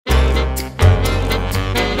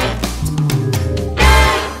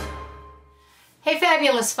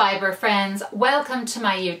fabulous fiber friends, welcome to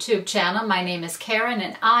my YouTube channel. My name is Karen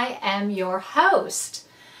and I am your host.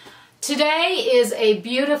 Today is a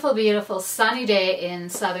beautiful, beautiful sunny day in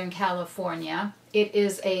Southern California. It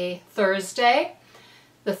is a Thursday,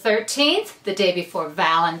 the 13th, the day before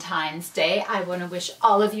Valentine's Day. I want to wish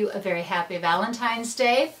all of you a very happy Valentine's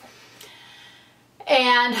Day.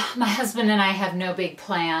 And my husband and I have no big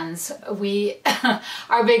plans.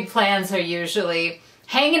 Our big plans are usually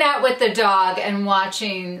hanging out with the dog and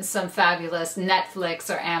watching some fabulous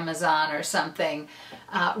Netflix or Amazon or something.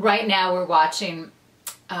 Right now we're watching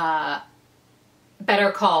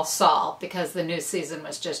Better Call Saul because the new season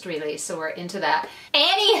was just released, so we're into that.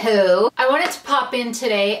 Anywho, I wanted to pop in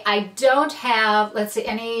today. I don't have, let's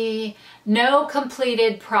see, no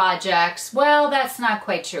completed projects. Well, that's not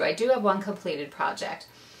quite true. I do have one completed project,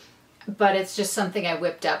 but it's just something I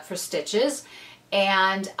whipped up for stitches.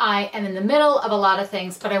 And I am in the middle of a lot of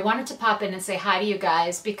things, but I wanted to pop in and say hi to you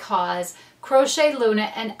guys because Crochet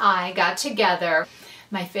Luna and I got together,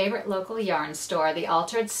 my favorite local yarn store, The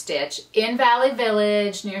Altered Stitch, in Valley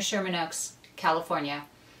Village near Sherman Oaks, California.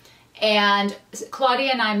 And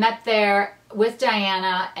Claudia and I met there with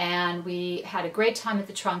Diana and we had a great time at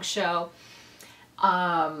the trunk show.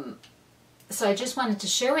 So I just wanted to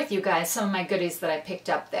share with you guys some of my goodies that I picked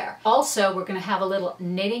up there. Also, we're going to have a little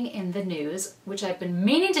knitting in the news, which I've been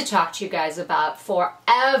meaning to talk to you guys about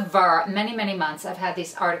forever. Many, many months I've had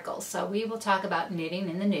these articles. So we will talk about knitting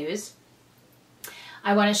in the news.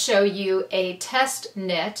 I want to show you a test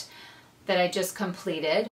knit that I just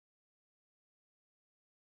completed.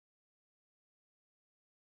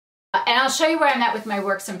 And I'll show you where I'm at with my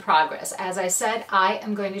works in progress. As I said, I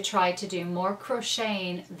am going to try to do more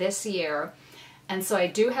crocheting this year. And so I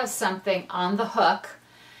do have something on the hook.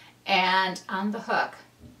 And on the hook.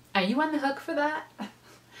 Are you on the hook for that?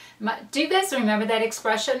 Do you guys remember that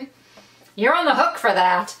expression? You're on the hook for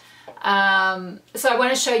that. So I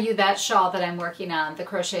want to show you that shawl that I'm working on, the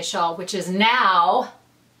crochet shawl, which is now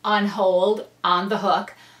on hold on the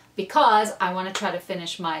hook because I want to try to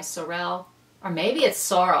finish my Sorrel, or maybe it's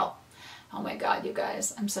Sorrel. Oh my God, you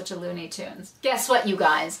guys, I'm such a Looney Tunes. Guess what, you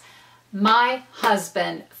guys? My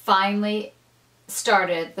husband finally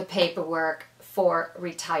started the paperwork for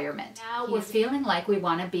retirement. Now we're feeling like we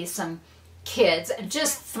want to be some kids and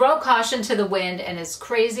just throw caution to the wind, and as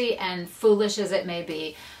crazy and foolish as it may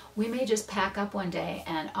be, we may just pack up one day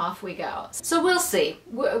and off we go. So we'll see.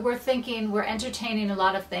 We're thinking, we're entertaining a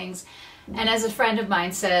lot of things. And as a friend of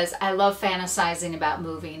mine says, I love fantasizing about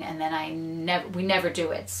moving and then we never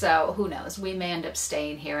do it. So who knows, we may end up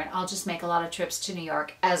staying here and I'll just make a lot of trips to New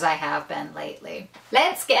York as I have been lately.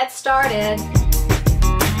 Let's get started.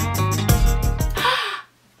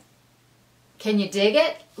 Can you dig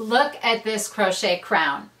it? Look at this crochet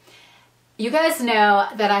crown. You guys know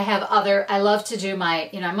that I love to do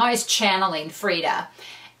I'm always channeling Frida.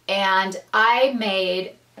 And I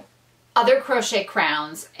made other crochet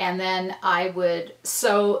crowns and then I would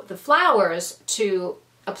sew the flowers to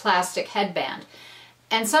a plastic headband.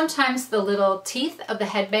 And sometimes the little teeth of the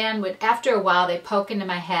headband would, after a while, they poke into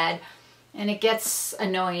my head and it gets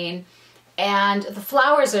annoying. And the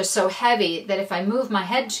flowers are so heavy that if I move my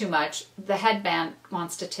head too much, the headband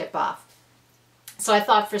wants to tip off. So I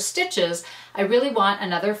thought for stitches, I really want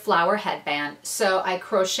another flower headband. So I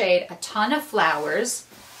crocheted a ton of flowers.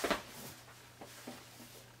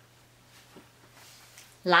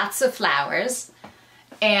 Lots of flowers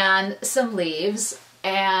and some leaves,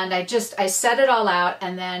 and I set it all out,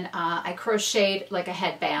 and then I crocheted like a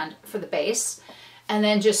headband for the base and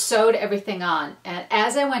then just sewed everything on. And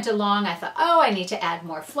as I went along, I thought, oh, I need to add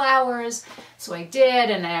more flowers. So I did,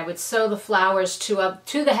 and then I would sew the flowers to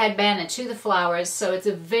the headband and to the flowers. So it's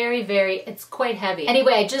it's quite heavy.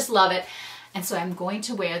 Anyway, I just love it. And so I'm going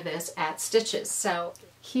to wear this at Stitches. So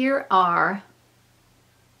here are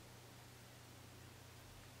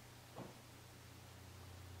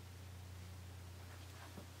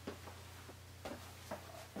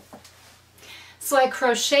So I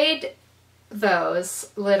crocheted those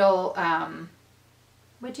little,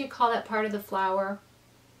 what do you call that part of the flower?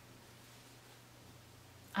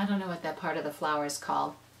 I don't know what that part of the flower is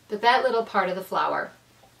called, but that little part of the flower.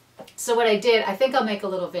 So what I did, I think I'll make a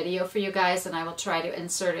little video for you guys and I will try to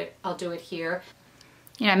insert it. I'll do it here.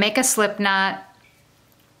 Make a slip knot.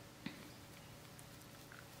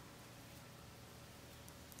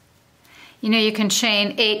 You can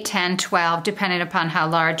chain 8, 10, 12, depending upon how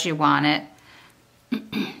large you want it.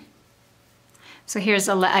 So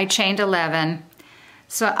I chained 11.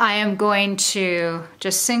 So I am going to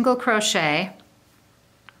just single crochet.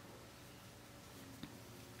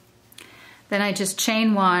 Then I just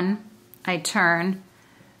chain 1, I turn,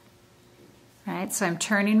 All right, so I'm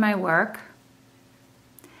turning my work.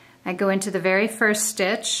 I go into the very first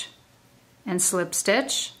stitch and slip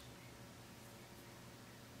stitch.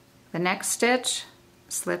 The next stitch,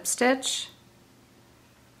 slip stitch,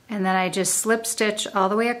 and then I just slip stitch all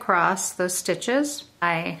the way across those stitches.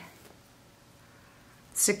 I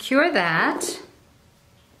secure that,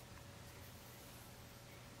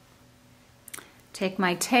 take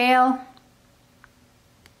my tail,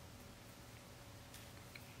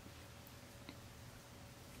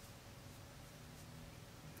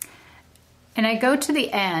 and I go to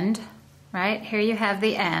the end, right? Here you have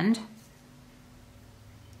the end.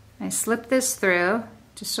 I slip this through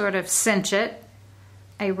to sort of cinch it.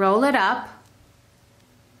 I roll it up.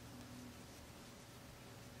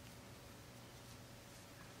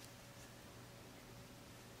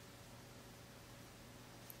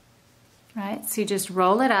 Right, so you just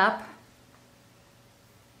roll it up.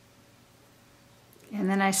 And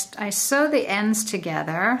then I sew the ends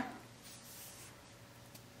together.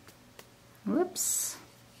 Whoops.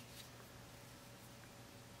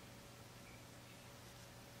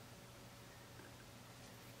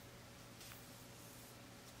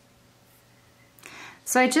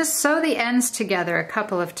 So I just sew the ends together a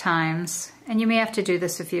couple of times, and you may have to do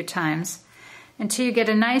this a few times, until you get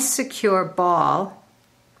a nice secure ball.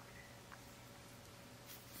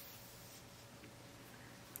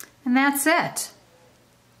 And that's it.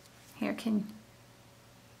 Here,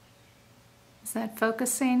 is that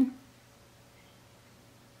focusing?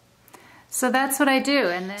 So that's what I do.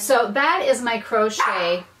 And then, so that is my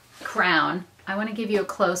crochet crown. I want to give you a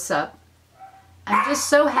close-up. I'm just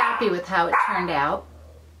so happy with how it turned out.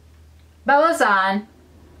 Bella's on.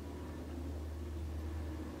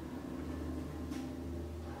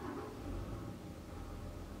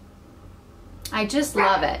 I just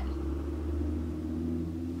love it.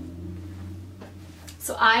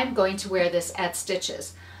 So I'm going to wear this at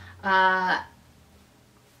Stitches. Yeah,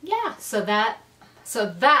 so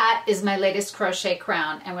that is my latest crochet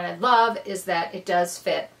crown. And what I love is that it does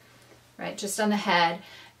fit, right, just on the head.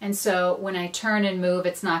 And so when I turn and move,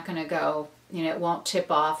 it's not going to go, you know, it won't tip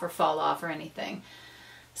off or fall off or anything.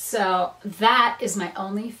 So that is my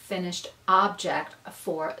only finished object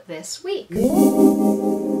for this week.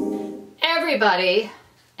 Everybody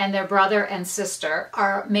and their brother and sister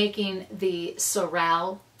are making the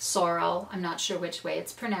Sorrel, I'm not sure which way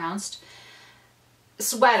it's pronounced,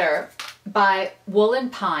 sweater by Wool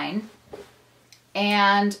and Pine.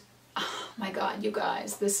 And oh my God, you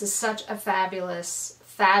guys, this is such a fabulous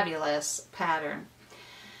pattern.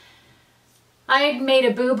 I had made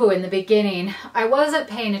a boo-boo in the beginning. I wasn't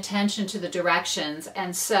paying attention to the directions,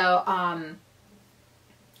 and so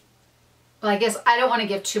well, I guess I don't want to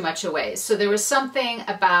give too much away. So there was something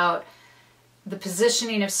about the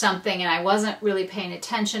positioning of something and I wasn't really paying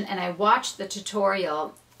attention, and I watched the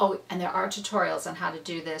tutorial. Oh, and there are tutorials on how to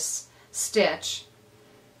do this stitch,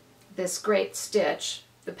 this great stitch,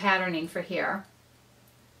 the patterning for here.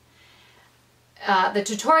 The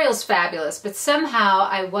tutorial's fabulous, but somehow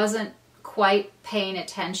I wasn't quite paying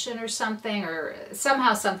attention or something, or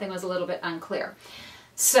somehow something was a little bit unclear.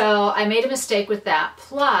 So I made a mistake with that.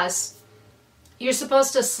 Plus, you're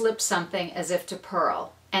supposed to slip something as if to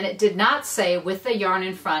purl, and it did not say with the yarn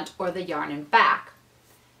in front or the yarn in back.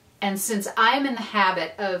 And since I'm in the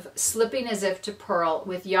habit of slipping as if to purl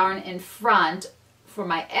with yarn in front for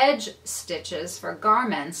my edge stitches for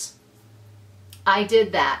garments, I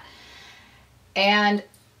did that. And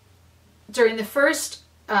during the first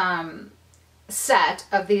set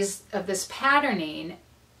of this patterning,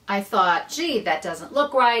 I thought, gee, that doesn't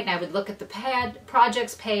look right, and I would look at the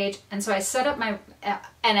projects page, and so I set up my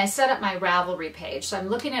Ravelry page. So I'm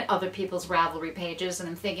looking at other people's Ravelry pages, and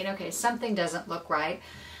I'm thinking, okay, something doesn't look right.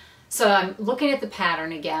 So I'm looking at the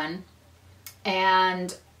pattern again,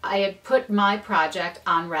 and I had put my project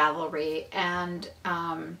on Ravelry, and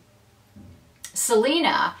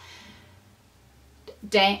Selena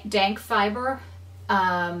Dank Fiber,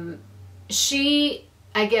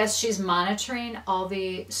 I guess she's monitoring all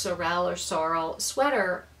the Sorrel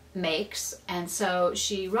sweater makes, and so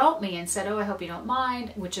she wrote me and said, oh, I hope you don't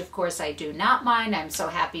mind, which of course I do not mind. I'm so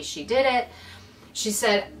happy she did it. She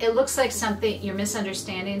said, it looks like something, you're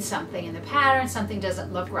misunderstanding something in the pattern, something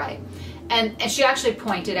doesn't look right. And she actually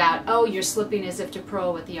pointed out, oh, you're slipping as if to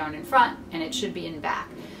purl with the yarn in front, and it should be in back.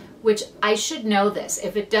 Which I should know this.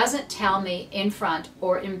 If it doesn't tell me in front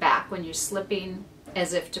or in back when you're slipping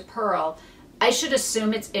as if to purl, I should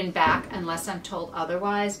assume it's in back unless I'm told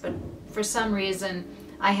otherwise, but for some reason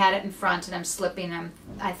I had it in front and I'm slipping.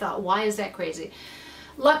 I thought, why is that crazy?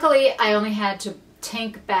 Luckily, I only had to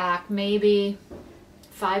tink back maybe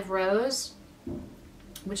 5 rows,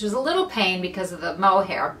 which was a little pain because of the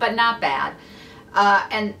mohair, but not bad.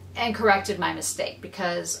 And corrected my mistake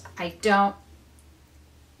because I don't,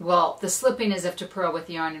 well, the slipping as if to purl with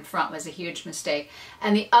yarn in front was a huge mistake.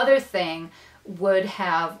 And the other thing would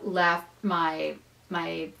have left my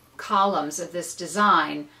columns of this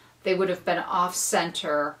design, they would have been off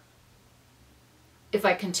center if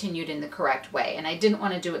I continued in the correct way. And I didn't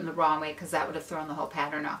want to do it in the wrong way because that would have thrown the whole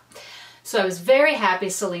pattern off. So I was very happy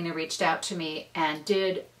Selena reached out to me and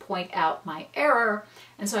did point out my error.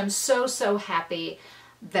 And so I'm so happy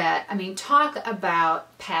that, I mean, talk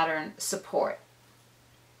about pattern support.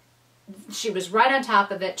 She was right on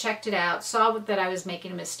top of it, checked it out, saw that I was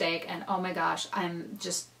making a mistake, and oh my gosh, I'm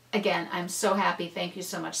just, again, I'm so happy. Thank you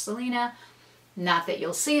so much, Selena. Not that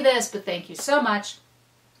you'll see this, but thank you so much,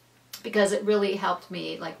 because it really helped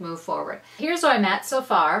me like move forward. Here's where I'm at so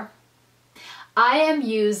far. I am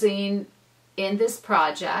using, in this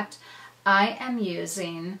project, I am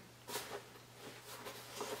using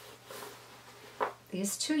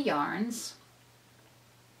these two yarns.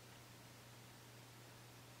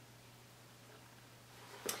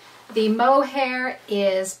 The mohair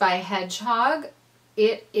is by Hedgehog.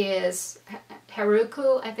 It is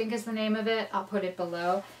Haruku, I think is the name of it. I'll put it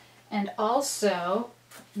below. And also,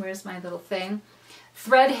 where's my little thing?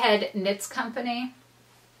 ThreadHead Knits Company.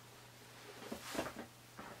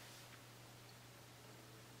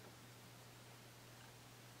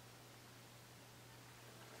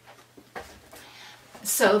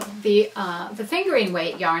 So the fingering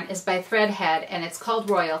weight yarn is by ThreadHead, and it's called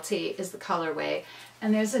Royalty is the colorway.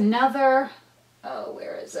 And there's another, oh,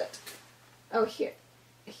 where is it? Oh,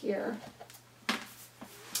 here.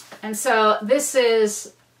 And so this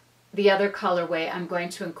is the other colorway I'm going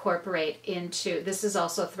to incorporate into, this is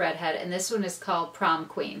also ThreadHead, and this one is called Prom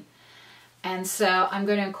Queen. And so I'm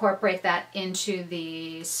going to incorporate that into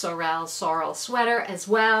the Sorrel sweater as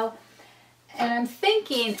well. And I'm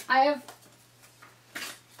thinking, I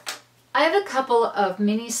have a couple of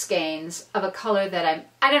mini skeins of a color that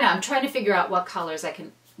I don't know, I'm trying to figure out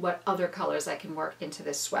what other colors I can work into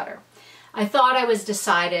this sweater. I thought I was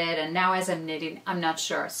decided, and now as I'm knitting, I'm not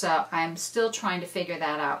sure. So I'm still trying to figure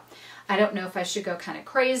that out. I don't know if I should go kind of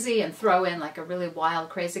crazy and throw in like a really wild,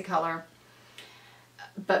 crazy color,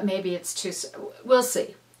 but maybe it's too, we'll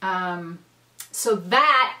see. So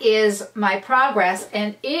that is my progress,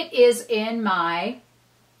 and it is in my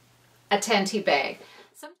Attenti bag.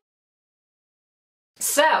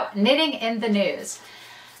 So, knitting in the news.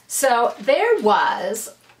 So there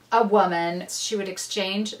was a woman, she would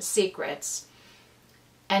exchange secrets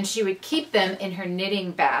and she would keep them in her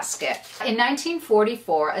knitting basket. In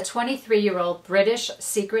 1944, a 23-year-old British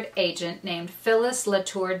secret agent named Phyllis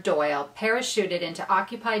Latour Doyle parachuted into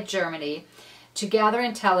occupied Germany to gather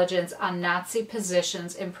intelligence on Nazi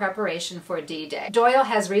positions in preparation for D-Day. Doyle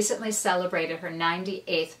has recently celebrated her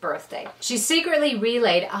 98th birthday. She secretly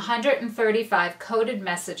relayed 135 coded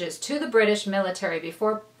messages to the British military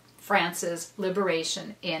before France's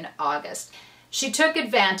liberation in August. She took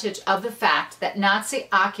advantage of the fact that Nazi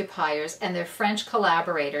occupiers and their French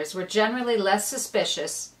collaborators were generally less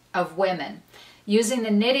suspicious of women, using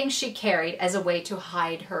the knitting she carried as a way to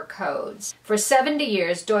hide her codes. For 70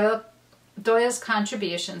 years, Doyle's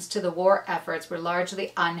contributions to the war efforts were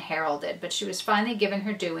largely unheralded, but she was finally given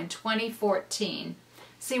her due in 2014.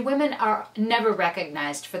 See, women are never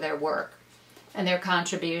recognized for their work and their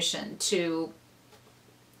contribution to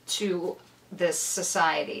this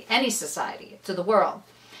society, any society, to the world.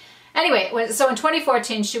 Anyway, so in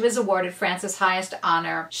 2014, she was awarded France's highest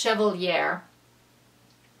honor, Chevalier,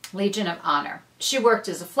 Legion of Honor. She worked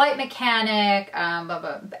as a flight mechanic,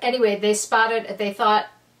 Anyway, they thought,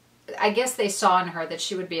 I guess they saw in her that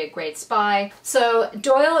she would be a great spy. So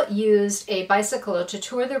Doyle used a bicycle to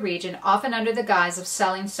tour the region, often under the guise of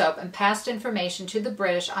selling soap, and passed information to the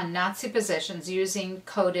British on Nazi positions using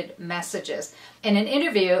coded messages. In an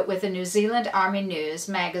interview with the New Zealand Army News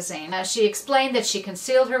magazine, she explained that she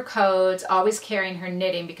concealed her codes, always carrying her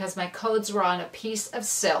knitting, because my codes were on a piece of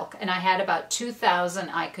silk and I had about 2,000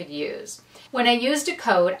 I could use. When I used a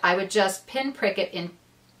code, I would just pin prick it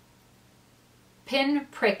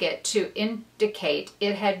to indicate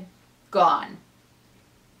it had gone.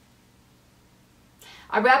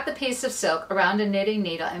 I wrapped the piece of silk around a knitting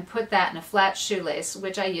needle and put that in a flat shoelace,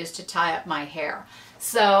 which I used to tie up my hair.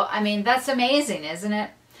 So, I mean, that's amazing, isn't it?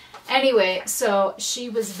 Anyway, so she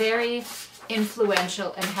was very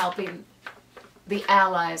influential in helping the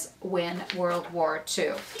Allies win World War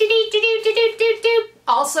II.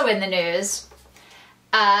 Also in the news,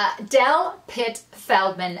 Del Pitt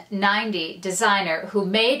Feldman, 90, designer who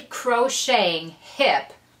made crocheting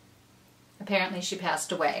hip, apparently she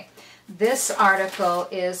passed away. This article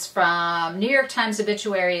is from New York Times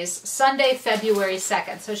Obituaries, Sunday, February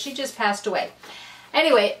 2nd. So she just passed away.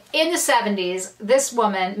 Anyway, in the 70s, this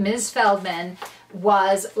woman, Ms. Feldman,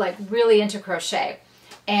 was like really into crochet.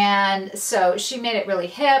 And so she made it really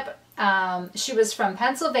hip. She was from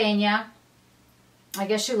Pennsylvania. I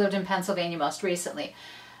guess she lived in Pennsylvania most recently.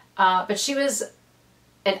 But she was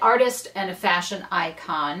an artist and a fashion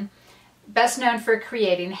icon. Best known for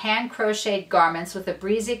creating hand-crocheted garments with a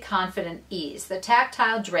breezy, confident ease. The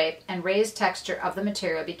tactile drape and raised texture of the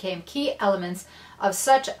material became key elements of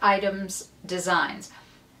such items' designs.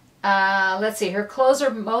 Let's see, her clothes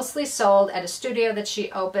are mostly sold at a studio that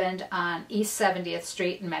she opened on East 70th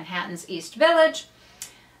Street in Manhattan's East Village.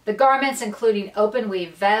 The garments, including open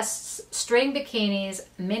weave vests, string bikinis,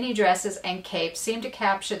 mini dresses, and capes, seem to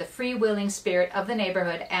capture the freewheeling spirit of the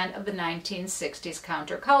neighborhood and of the 1960s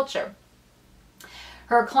counterculture.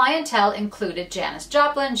 Her clientele included Janis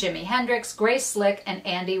Joplin, Jimi Hendrix, Grace Slick, and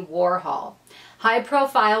Andy Warhol.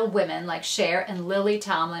 High-profile women like Cher and Lily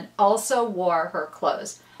Tomlin also wore her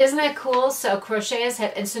clothes. Isn't that cool? So crochet is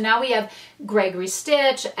hip. And so now we have Gregory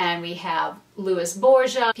Stitch and we have Louis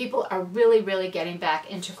Borgia. People are really, really getting back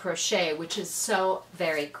into crochet, which is so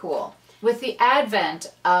very cool. With the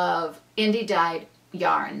advent of indie dyed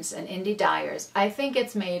yarns and indie dyers, I think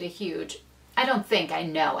it's made a huge, I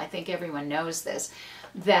think everyone knows this,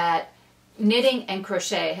 that knitting and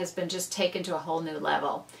crochet has been just taken to a whole new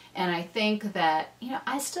level. And I think that, you know,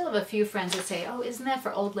 I still have a few friends that say, oh, isn't that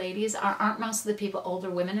for old ladies? Aren't most of the people older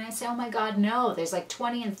women? And I say, oh my God, no. There's like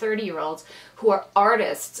 20 and 30-year-olds who are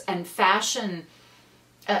artists and fashion.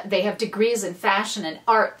 They have degrees in fashion and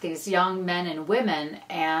art, these young men and women.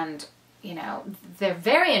 And, you know, they're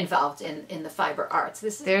very involved in the fiber arts.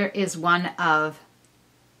 There is one of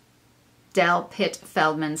Del Pitt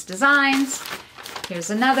Feldman's designs. Here's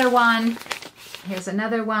another one. Here's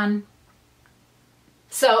another one.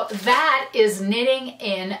 So that is knitting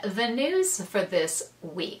in the news for this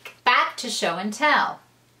week. Back to show and tell.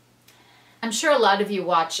 I'm sure a lot of you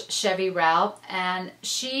watch Chevyrell, and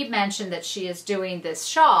she mentioned that she is doing this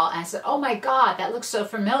shawl. And I said, oh my God, that looks so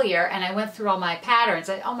familiar. And I went through all my patterns.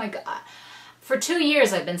 Oh my God. For 2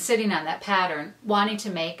 years, I've been sitting on that pattern, wanting to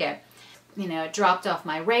make it. You know, it dropped off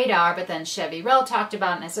my radar, but then Chevyrell talked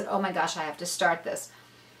about it, and I said, oh my gosh, I have to start this.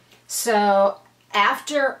 So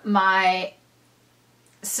after my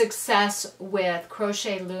success with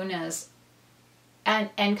Crochet Luna's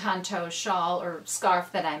Encanto shawl or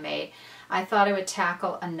scarf that I made, I thought I would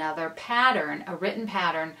tackle another pattern, a written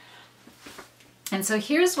pattern. And so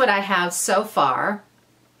here's what I have so far.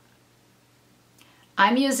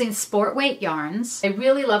 I'm using sport weight yarns. I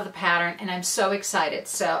really love the pattern and I'm so excited.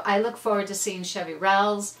 So I look forward to seeing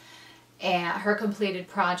Chevyrell's and her completed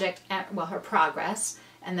project, well, her progress,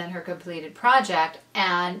 and then her completed project.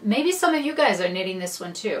 And maybe some of you guys are knitting this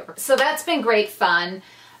one too. So that's been great fun,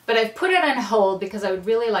 but I've put it on hold because I would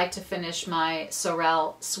really like to finish my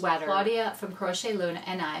Sorrel sweater. Claudia from Crochet Luna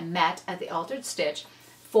and I met at the Altered Stitch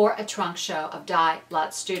for a trunk show of Dye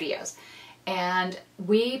Lot Studios. And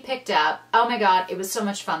we picked up, oh my God, it was so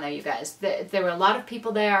much fun though, you guys. There were a lot of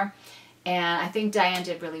people there, and I think Diane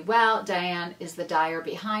did really well. Diane is the dyer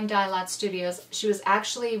behind Dye Lot Studios. She was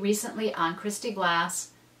actually recently on Christy Glass,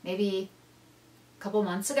 maybe a couple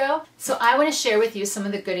months ago. So I want to share with you some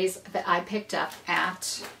of the goodies that I picked up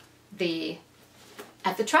at the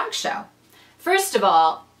trunk show. First of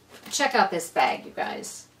all, check out this bag, you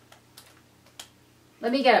guys.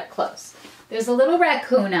 Let me get up close. There's a little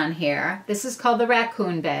raccoon on here. This is called the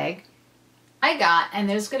raccoon bag I got, and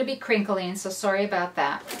there's going to be crinkling, so sorry about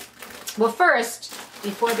that. Well, first,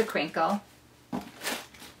 before the crinkle,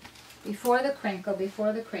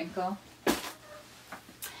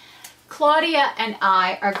 Claudia and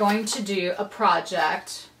I are going to do a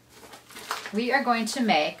project. We are going to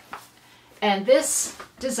make, and this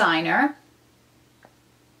designer,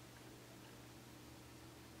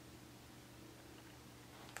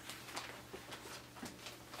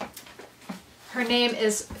 her name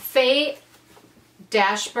is Faye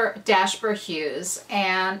Dashper Hughes,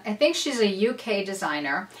 and I think she's a UK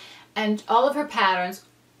designer, and all of her patterns,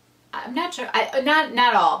 I'm not sure,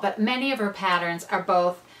 not all, but many of her patterns are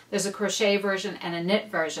both, there's a crochet version and a knit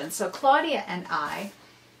version. So Claudia and I,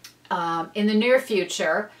 in the near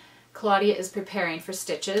future, Claudia is preparing for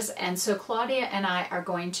stitches, and so Claudia and I are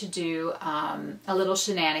going to do a little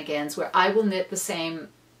shenanigans where I will knit the same,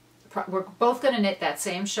 we're both going to knit that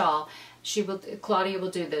same shawl. Claudia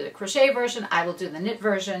will do the crochet version, I will do the knit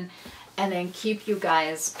version, and then keep you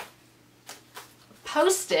guys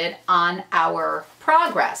posted on our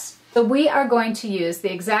progress. So we are going to use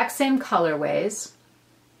the exact same colorways.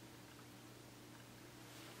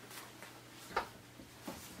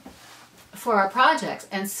 for our projects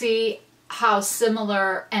and see how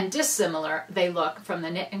similar and dissimilar they look from the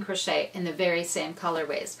knit and crochet in the very same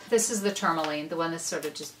colorways. This is the tourmaline, the one that's sort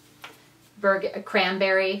of just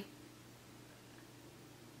cranberry.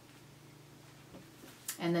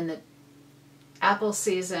 And then the apple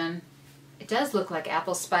season, it does look like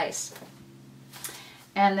apple spice.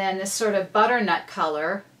 And then this sort of butternut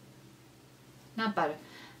color, not butter,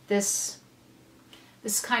 this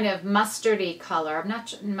kind of mustardy color, I'm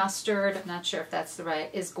not sure if that's the right,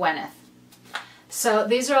 is Gwyneth. So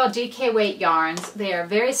these are all DK weight yarns. They are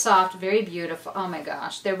very soft, very beautiful. Oh my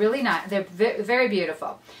gosh, they're really nice. They're very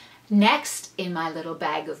beautiful. Next in my little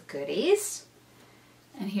bag of goodies,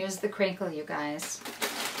 and here's the crinkle, you guys.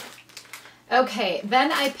 Okay,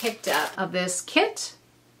 then I picked up this kit,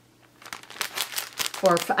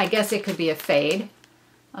 or I guess it could be a fade.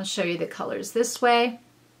 I'll show you the colors this way.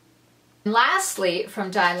 And lastly,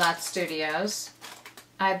 from Dye Lot Studios,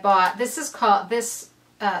 I bought, this is called,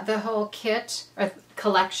 the whole kit or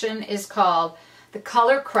collection is called the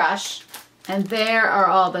Color Crush, and there are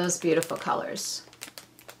all those beautiful colors.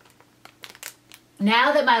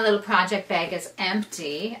 Now that my little project bag is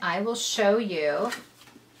empty, I will show you.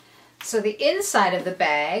 So the inside of the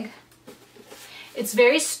bag, it's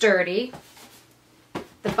very sturdy.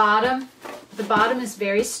 The bottom is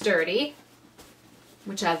very sturdy,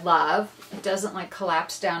 which I love. It doesn't like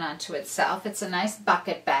collapse down onto itself. It's a nice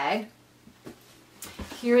bucket bag.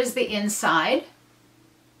 Here is the inside.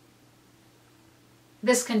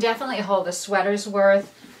 This can definitely hold a sweater's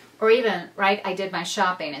worth, or even, right, I did my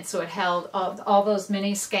shopping, and so it held all those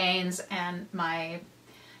mini skeins and my,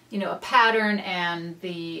 you know, a pattern and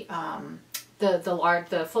the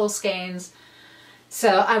full skeins.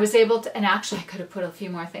 So I was able to, and actually I could have put a few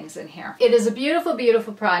more things in here. It is a beautiful,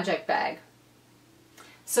 beautiful project bag.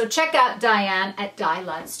 So check out Diane at Dye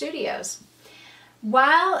Lot Studios.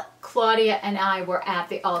 While Claudia and I were at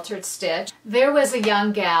the Altered Stitch, there was a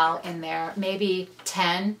young gal in there, maybe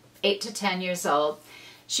 8 to 10 years old.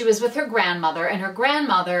 She was with her grandmother, and her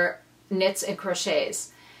grandmother knits and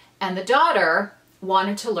crochets. And the daughter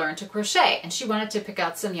wanted to learn to crochet, and she wanted to pick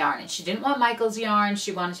out some yarn. And she didn't want Michael's yarn,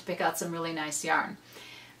 she wanted to pick out some really nice yarn,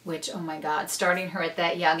 which, oh my God, starting her at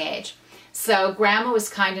that young age. So Grandma was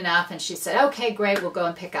kind enough, and she said, okay, great, we'll go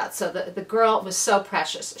and pick out. So the girl was so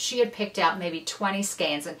precious. She had picked out maybe 20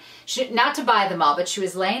 skeins, and she, not to buy them all, but she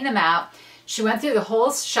was laying them out. She went through the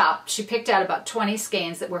whole shop. She picked out about 20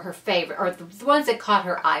 skeins that were her favorite, or the ones that caught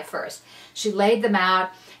her eye first. She laid them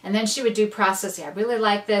out, and then she would do processing. I really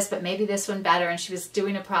like this, but maybe this one better. And she was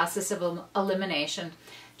doing a process of elimination,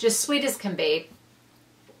 just sweet as can be.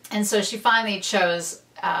 And so she finally chose,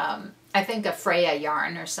 I think, a Freya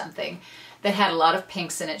yarn or something that had a lot of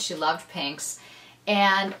pinks in it. She loved pinks.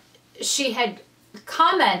 And she had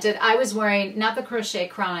commented, I was wearing, not the crochet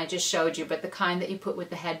crown I just showed you, but the kind that you put with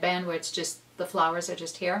the headband where it's just, the flowers are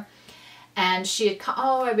just here. And she had,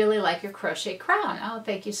 oh, I really like your crochet crown. Oh,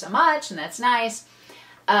 thank you so much, and that's nice.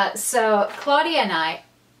 So Claudia and I,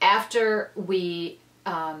 after we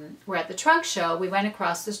were at the trunk show, we went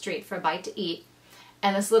across the street for a bite to eat.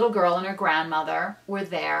 And this little girl and her grandmother were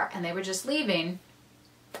there, and they were just leaving.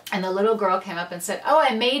 And the little girl came up and said, oh,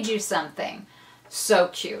 I made you something. So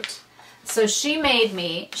cute. So she made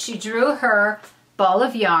me, she drew her ball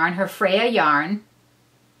of yarn, her Freya yarn.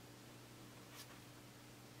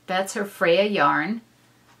 That's her Freya yarn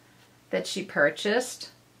that she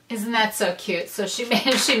purchased. Isn't that so cute? So she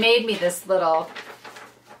made me this little,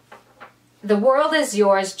 the world is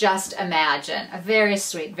yours, just imagine. A very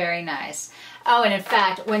sweet, very nice. Oh, and in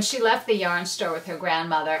fact, when she left the yarn store with her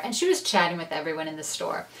grandmother, and she was chatting with everyone in the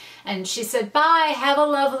store, and she said, bye, have a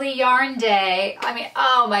lovely yarn day. I mean,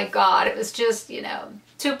 oh my God, it was just, you know,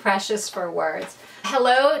 too precious for words.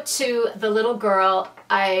 Hello to the little girl.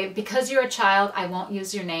 Because you're a child, I won't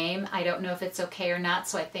use your name. I don't know if it's okay or not,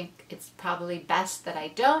 so I think it's probably best that I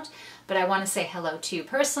don't. But I want to say hello to you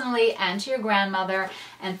personally and to your grandmother,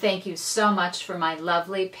 and thank you so much for my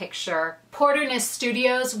lovely picture. Porterness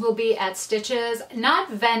Studios will be at Stitches,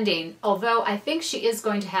 not vending, although I think she is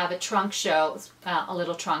going to have a trunk show, a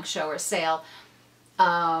little trunk show or sale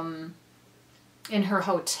in her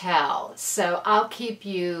hotel. So I'll keep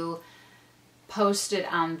you posted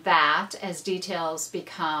on that as details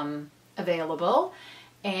become available.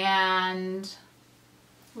 And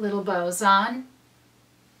little bows on.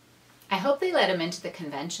 I hope they let him into the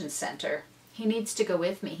convention center. He needs to go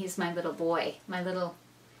with me. He's my little boy.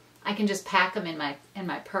 I can just pack him in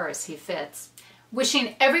my purse. He fits.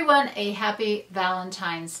 Wishing everyone a happy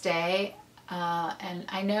Valentine's Day. And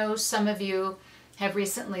I know some of you have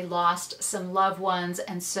recently lost some loved ones,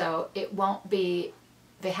 and so it won't be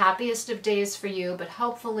the happiest of days for you, but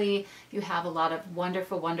hopefully you have a lot of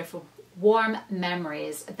wonderful, wonderful, warm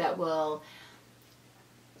memories that will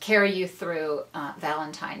carry you through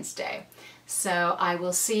Valentine's Day. So I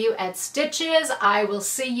will see you at Stitches. I will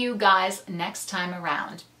see you guys next time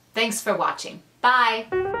around. Thanks for watching. Bye.